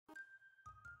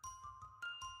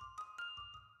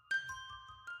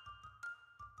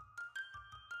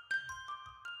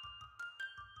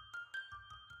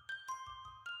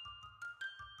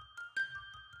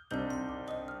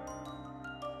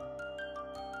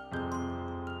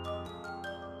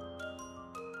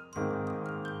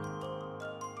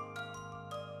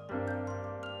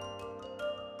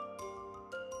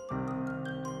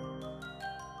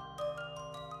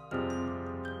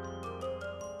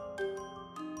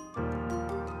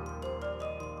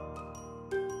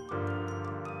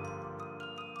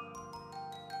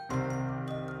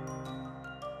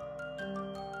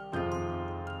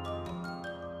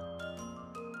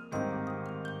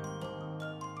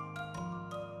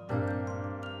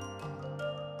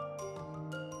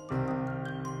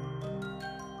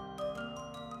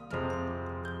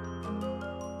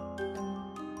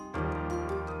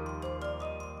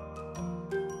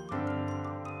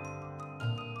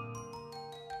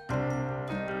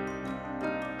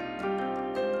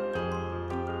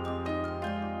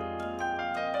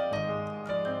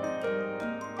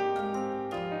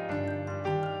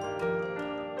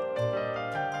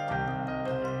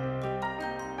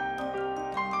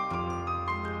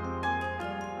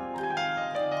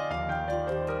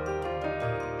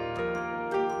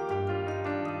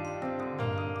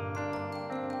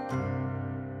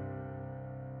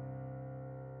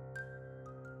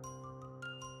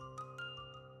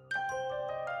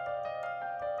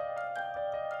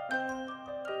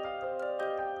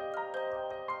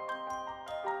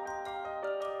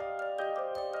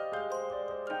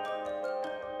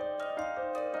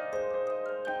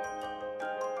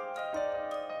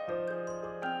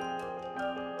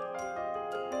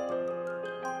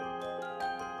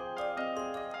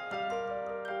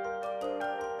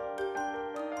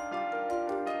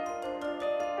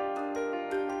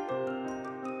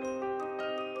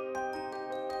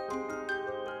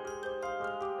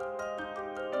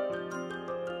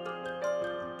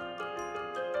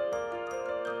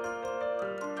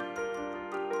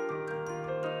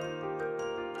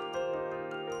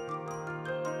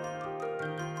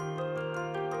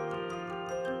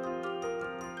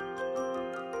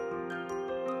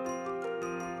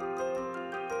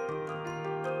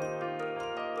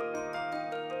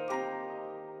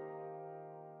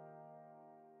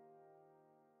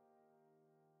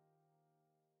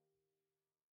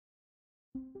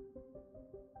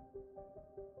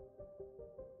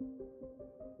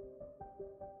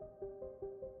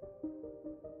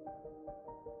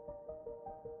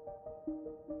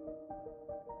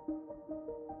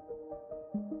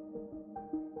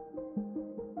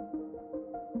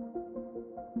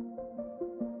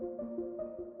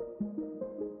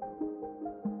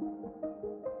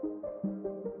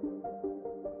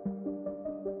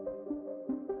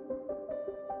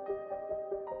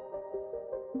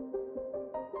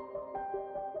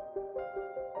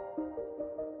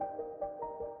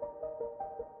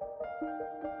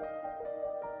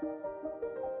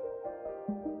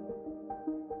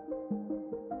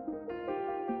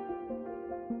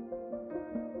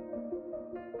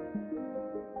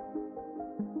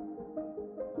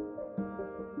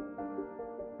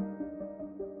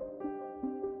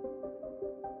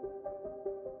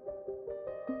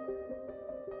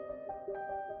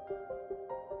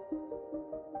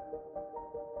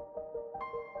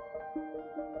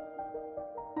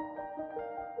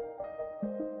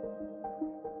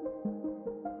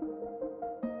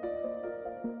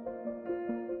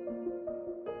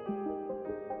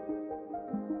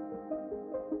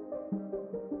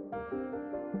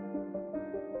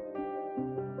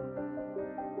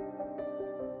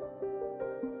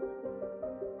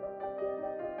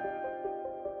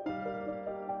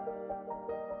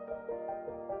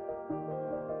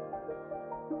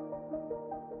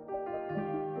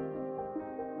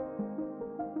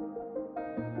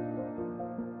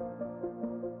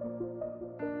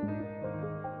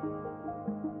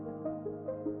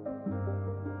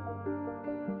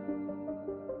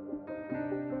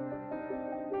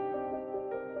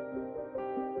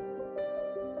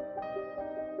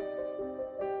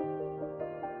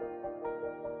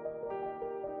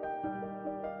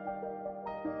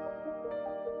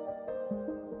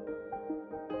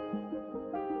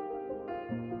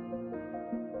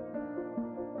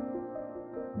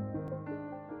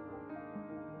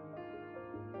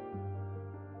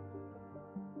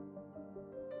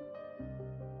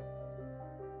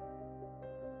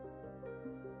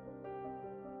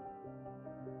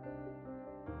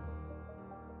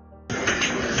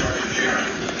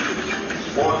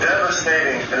Well,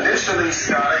 devastating. Initially,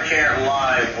 Scott, I can't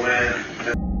lie, when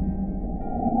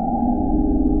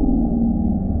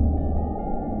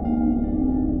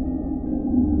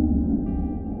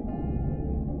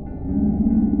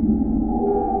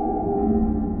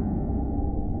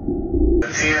the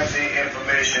TMZ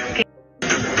information.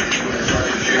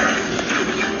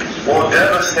 Well,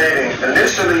 devastating.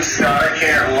 Initially, Scott, I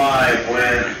can't lie,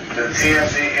 when the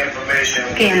TMZ information.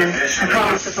 Gannon, I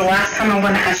promise it's the last time I'm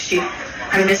going to ask you.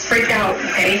 I'm just freaked out,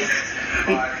 okay?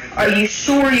 Are you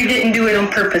sure you didn't do it on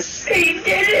purpose? He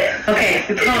did it. Okay,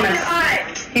 we promise.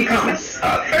 He promised.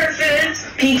 On purpose.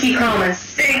 Pinky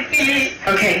promise. Pinky.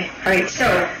 Okay, alright,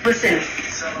 so, listen.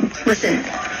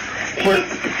 We're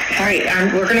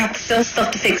going to have to sell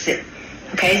stuff to fix it,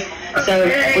 okay? So,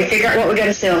 we figure out what we got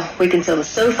to sell. We can sell the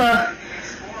sofa.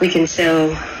 We can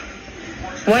sell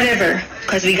whatever,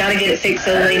 because we got to get it fixed,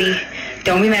 so lady,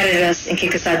 don't be mad at us and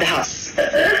kick us out of the house.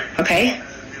 Okay?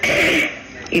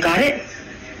 You got it?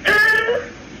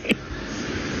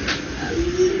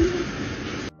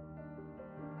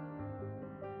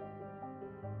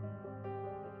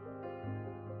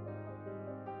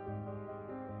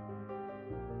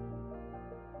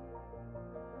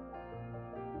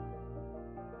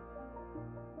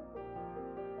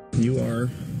 You are?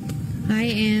 I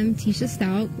am Tisha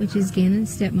Stauch, which is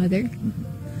Gannon's stepmother.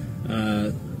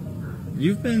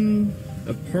 You've been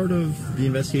a part of the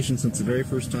investigation since the very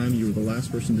first time. You were the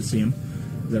last person to see him.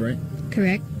 Is that right?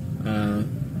 Correct.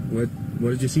 What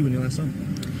did you see when you last saw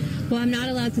him? Well, I'm not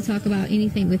allowed to talk about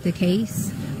anything with the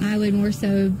case. I would more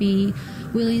so be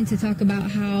willing to talk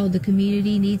about how the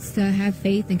community needs to have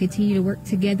faith and continue to work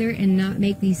together and not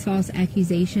make these false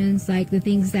accusations, like the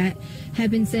things that have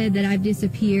been said that I've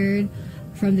disappeared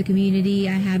from the community.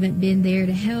 I haven't been there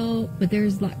to help, but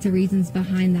there's lots of reasons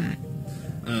behind that.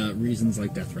 Reasons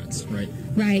like death threats, right?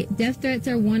 Right. Death threats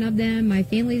are one of them. My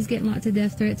family's getting lots of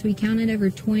death threats. We counted over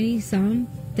 20-some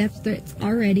death threats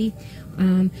already.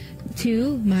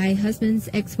 Two, my husband's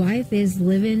ex-wife is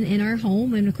living in our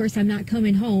home, and of course I'm not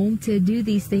coming home to do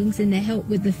these things and to help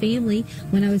with the family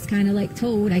when I was kind of like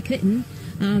told I couldn't.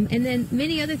 And then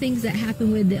many other things that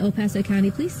happened with the El Paso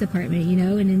County Police Department, you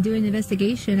know, and in doing the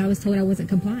investigation I was told I wasn't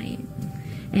compliant.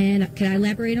 And can I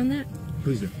elaborate on that?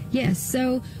 Please do. Yes,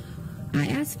 so I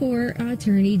asked for an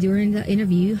attorney during the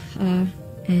interview,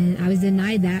 and I was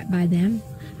denied that by them.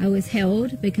 I was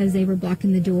held because they were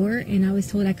blocking the door, and I was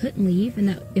told I couldn't leave, and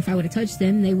that if I would have touched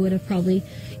them, they would have probably,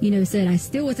 said I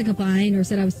still wasn't complying, or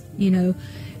said I was,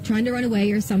 trying to run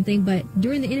away or something. But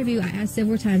during the interview, I asked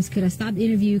several times, could I stop the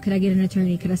interview? Could I get an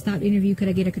attorney? Could I stop the interview? Could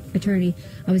I get an attorney?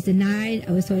 I was denied.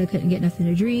 I was told I couldn't get nothing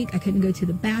to drink. I couldn't go to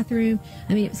the bathroom.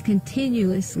 I mean, it was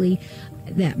continuously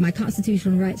that my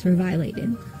constitutional rights were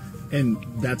violated. And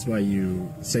that's why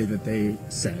you say that they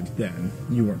said then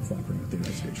you weren't cooperating with the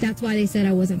investigation. That's why they said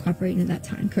I wasn't cooperating at that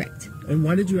time, correct. And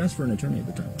why did you ask for an attorney at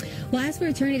the time? Well, I asked for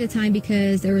an attorney at the time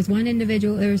because there was one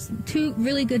individual, there was two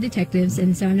really good detectives,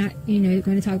 and so I'm not, going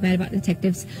to talk bad about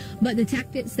detectives, but the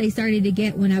tactics they started to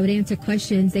get when I would answer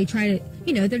questions, they try to,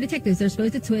 they're detectives, they're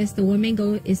supposed to twist, the one main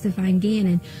goal is to find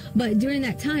Gannon. But during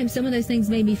that time, some of those things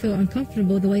made me feel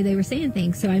uncomfortable the way they were saying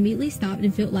things, so I immediately stopped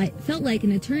and felt like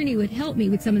an attorney would help me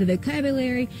with some of the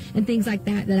vocabulary and things like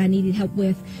that I needed help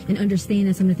with, and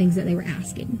understanding some of the things that they were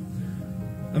asking.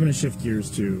 I'm going to shift gears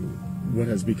to what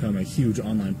has become a huge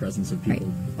online presence of people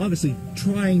obviously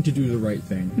trying to do the right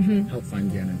thing, help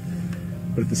find Gannon.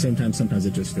 But at the same time, sometimes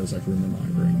it just feels like rumor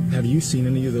mongering. Have you seen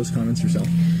any of those comments yourself?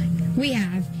 We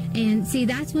have. And see,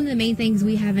 that's one of the main things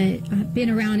we haven't been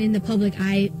around in the public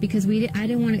eye, because I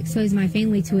didn't want to expose my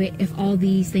family to it if all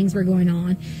these things were going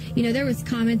on. There was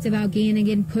comments about Gannon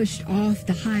getting pushed off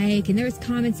the hike, and there was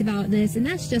comments about this, and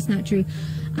that's just not true.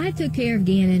 I took care of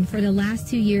Gannon for the last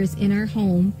 2 years in our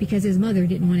home because his mother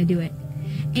didn't want to do it.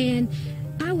 And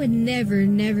I would never,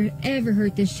 ever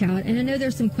hurt this child. And I know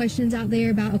there's some questions out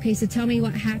there about, okay, so tell me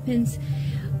what happens.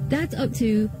 That's up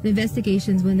to the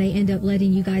investigations when they end up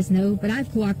letting you guys know, but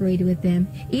I've cooperated with them,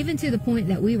 even to the point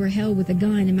that we were held with a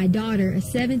gun, and my daughter, a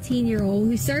 17-year-old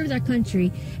who serves our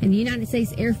country in the United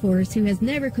States Air Force, who has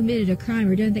never committed a crime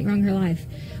or done anything wrong in her life,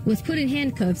 was put in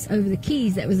handcuffs over the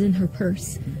keys that was in her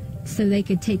purse so they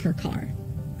could take her car.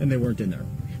 And they weren't in there?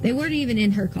 They weren't even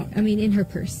in her car, in her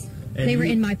purse. And they were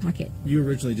in my pocket. You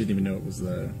originally didn't even know it was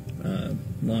the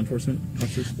law enforcement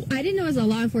officer? I didn't know it was a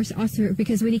law enforcement officer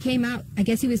because when he came out, I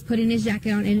guess he was putting his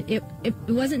jacket on, and it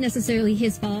wasn't necessarily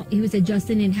his fault. He was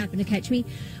adjusting and happened to catch me.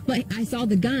 But I saw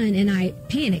the gun, and I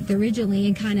panicked originally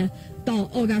and kind of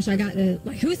thought, oh gosh,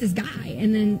 who's this guy?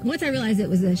 And then once I realized it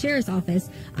was the sheriff's office,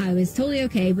 I was totally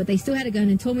okay, but they still had a gun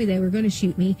and told me they were going to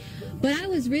shoot me. But I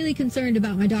was really concerned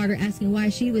about my daughter, asking why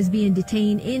she was being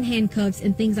detained in handcuffs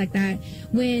and things like that,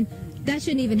 when that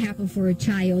shouldn't even happen for a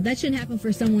child. That shouldn't happen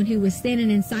for someone who was standing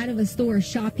inside of a store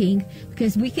shopping,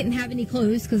 because we couldn't have any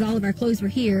clothes because all of our clothes were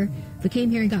here. If we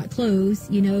came here and got clothes,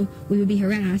 we would be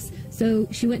harassed. So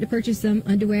she went to purchase some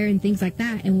underwear and things like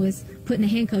that and was put in the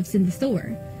handcuffs in the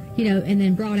store, and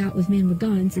then brought out with men with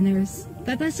guns. And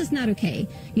that's just not okay.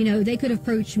 They could have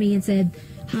approached me and said,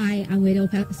 hi, I'm with El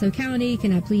Paso County.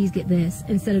 Can I please get this?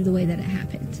 Instead of the way that it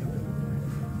happened.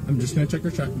 I'm just going to check her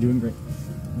chat. Doing great.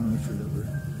 I want to make sure that we're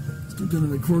still doing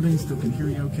the recording, still can hear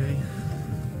you okay.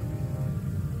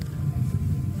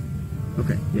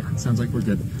 Okay, yeah, sounds like we're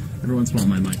good. Every once in a while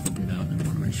my mic will get out, and I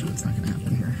want to make sure it's not going to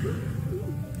happen here.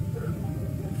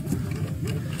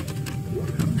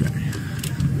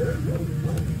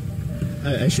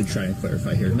 Okay. I should try and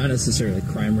clarify here, not necessarily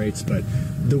crime rates, but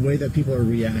the way that people are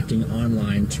reacting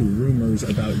online to rumors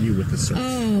about you with the search.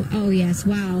 Oh yes,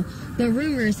 wow. The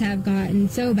rumors have gotten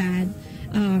so bad.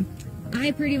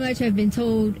 I pretty much have been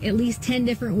told at least 10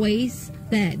 different ways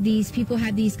that these people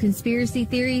have these conspiracy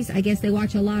theories. I guess they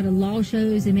watch a lot of law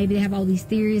shows, and maybe they have all these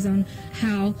theories on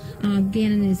how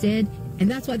Gannon is dead,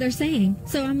 and that's what they're saying.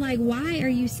 So I'm like, why are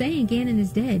you saying Gannon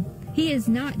is dead? He is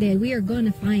not dead. We are going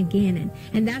to find Gannon,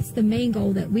 and that's the main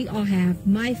goal that we all have,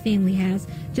 my family has.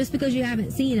 Just because you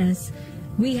haven't seen us,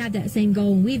 we have that same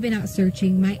goal, and we've been out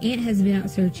searching. My aunt has been out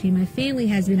searching. My family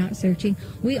has been out searching.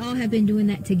 We all have been doing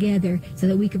that together so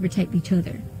that we can protect each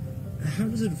other. How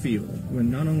does it feel when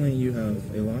not only you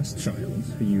have a lost child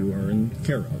who you are in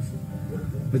care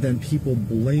of, but then people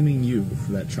blaming you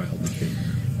for that child not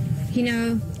being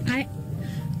there?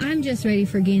 I'm just ready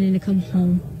for Gannon to come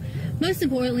home. Most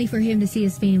importantly, for him to see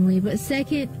his family. But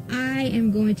second, I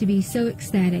am going to be so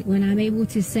ecstatic when I'm able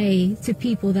to say to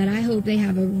people that I hope they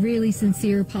have a really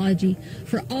sincere apology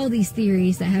for all these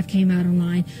theories that have came out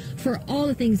online, for all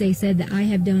the things they said that I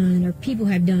have done or people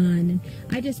have done. And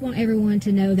I just want everyone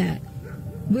to know that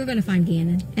we're going to find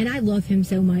Gannon. And I love him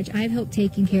so much. I've helped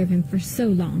taking care of him for so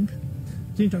long.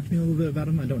 Can you talk to me a little bit about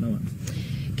him? I don't know him.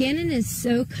 Gannon is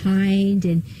so kind,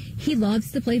 and he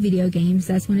loves to play video games.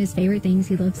 That's one of his favorite things.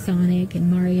 He loves Sonic and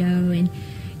Mario, and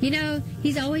You know,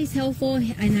 he's always helpful,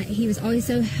 and he was always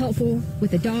so helpful with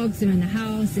the dogs around the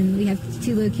house, and we have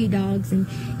 2 little cute dogs, and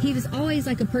he was always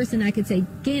like a person I could say,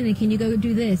 Gannon, can you go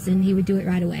do this? And he would do it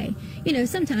right away. You know,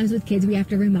 sometimes with kids we have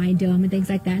to remind them and things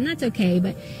like that, and that's okay,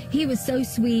 but he was so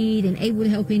sweet and able to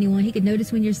help anyone. He could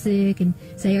notice when you're sick and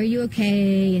say, are you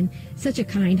okay? And such a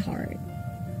kind heart.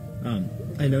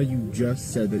 I know you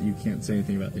just said that you can't say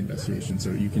anything about the investigation, so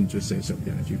you can just say so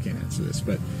again if you can't answer this.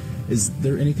 But is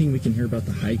there anything we can hear about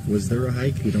the hike? Was there a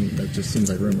hike? That just seems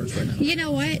like rumors right now. You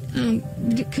know what?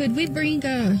 Could we bring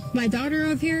my daughter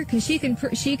over here? Because she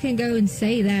can go and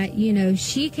say that, you know,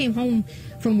 she came home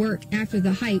from work after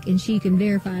the hike, and she can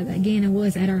verify that Gannon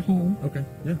was at our home. Okay.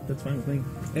 Yeah, that's fine with me.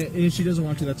 And if she doesn't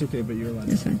want to, that's okay, but you're allowed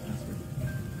to ask her.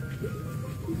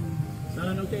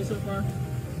 Sound okay so far?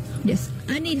 Yes.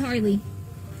 I need Harley.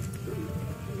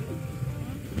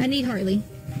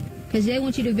 Because they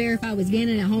want you to verify was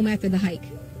Gannon at home after the hike.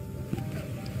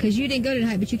 Because you didn't go to the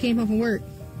hike, but you came home from work.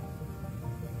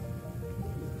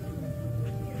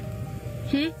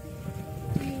 Do you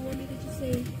want me to just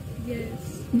say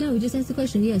yes? No, just answer the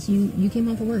question. Yes, you came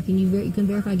home from work, and you can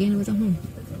verify Gannon was at home.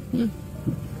 Yeah.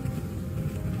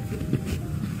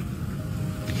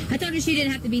 I told her she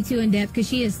didn't have to be too in-depth, because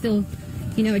she is still,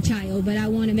 you know, a child. But I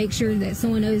want to make sure that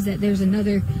someone knows that there's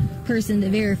another person to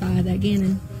verify that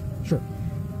Gannon. Sure.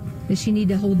 Does she need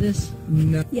to hold this?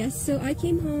 No. Yes, so I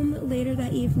came home later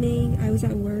that evening. I was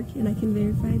at work, and I can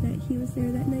verify that he was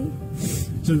there that night.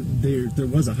 So there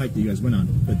was a hike that you guys went on,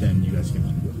 but then you guys came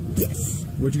home. Yes.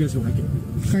 Where'd you guys go hiking?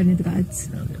 Garden of the Gods.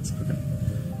 Oh, yes. Okay.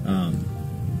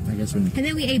 I guess when... And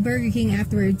then we ate Burger King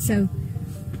afterwards, so,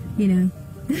 you know.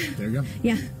 There you go.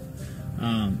 Yeah.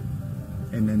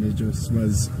 And then it just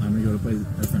was, I'm going to go to play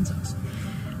at a friend's house.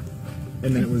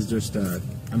 And then it was just,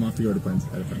 I'm off to go to play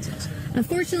at a friend's house.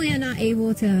 Unfortunately, I'm not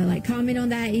able to, like, comment on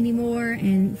that anymore,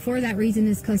 and for that reason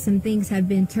is because some things have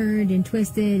been turned and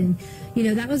twisted, and, you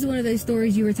know, that was one of those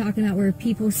stories you were talking about where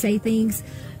people say things.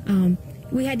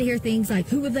 We had to hear things like,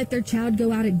 who would let their child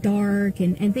go out at dark,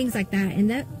 and things like that,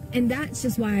 and that's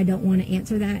just why I don't want to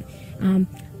answer that.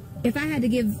 If I had to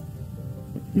give...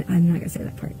 I'm not going to say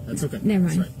that part. That's okay. Never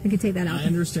mind. Right. I can take that out. I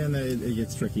understand that it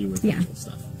gets tricky with Yeah. legal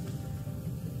stuff.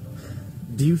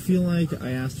 Do you feel like,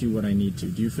 I asked you what I need to,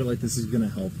 do you feel like this is going to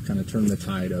help kind of turn the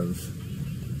tide of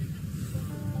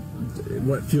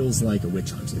what feels like a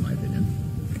witch hunt, in my opinion?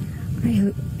 I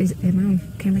hope... Am I on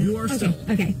camera? You are still.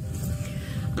 Okay.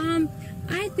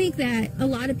 I think that a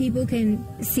lot of people can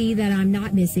see that I'm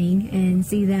not missing and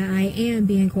see that I am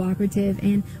being cooperative,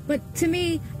 but to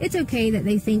me, it's okay that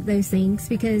they think those things,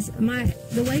 because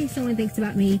the way someone thinks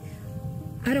about me,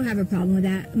 I don't have a problem with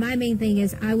that. My main thing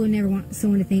is I would never want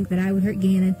someone to think that I would hurt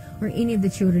Gannon or any of the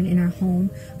children in our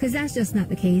home, because that's just not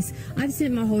the case. I've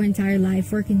spent my whole entire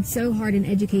life working so hard in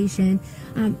education.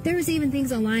 There was even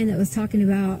things online that was talking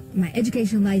about my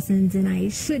education license, and I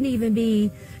shouldn't even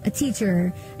be a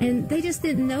teacher, and they just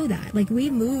didn't know that. Like, we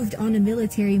moved on a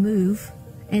military move,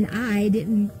 and I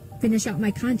didn't finish out my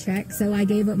contract, so I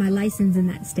gave up my license in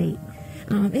that state.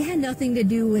 It had nothing to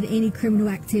do with any criminal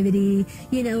activity,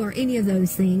 you know, or any of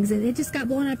those things. And it just got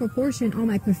blown out of proportion on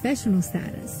my professional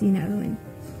status, you know. And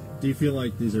do you feel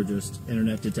like these are just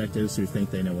internet detectives who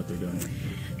think they know what they're doing?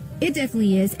 it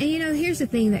definitely is. And, you know, here's the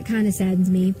thing that kind of saddens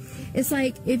me. It's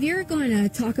like, if you're going to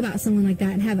talk about someone like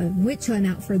that and have a witch hunt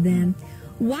out for them,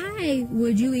 why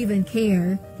would you even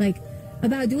care, like,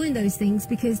 about doing those things?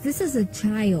 Because this is a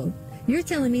child. You're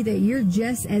telling me that you're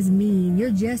just as mean,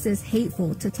 you're just as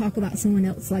hateful to talk about someone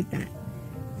else like that.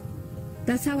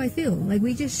 That's how I feel. Like,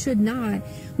 we just should not.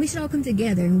 We should all come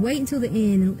together and wait until the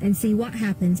end and see what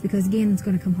happens, because Gannon's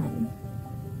going to come home.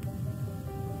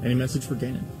 Any message for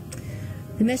Gannon?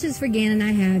 The message for Gannon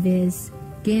I have is,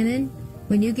 Gannon,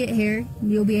 when you get here,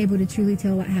 you'll be able to truly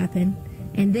tell what happened.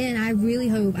 And then I really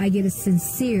hope I get a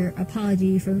sincere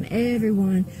apology from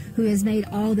everyone who has made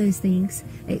all those things,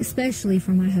 especially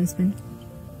from my husband.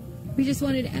 We just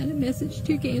wanted to add a message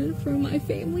to Gannon from my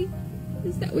family,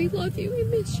 is that we love you, we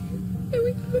miss you, and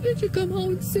we hope that you come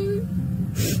home soon.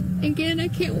 And Gannon, I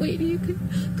can't wait till you can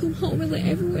come home and let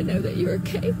everyone know that you're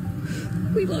okay.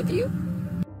 We love you.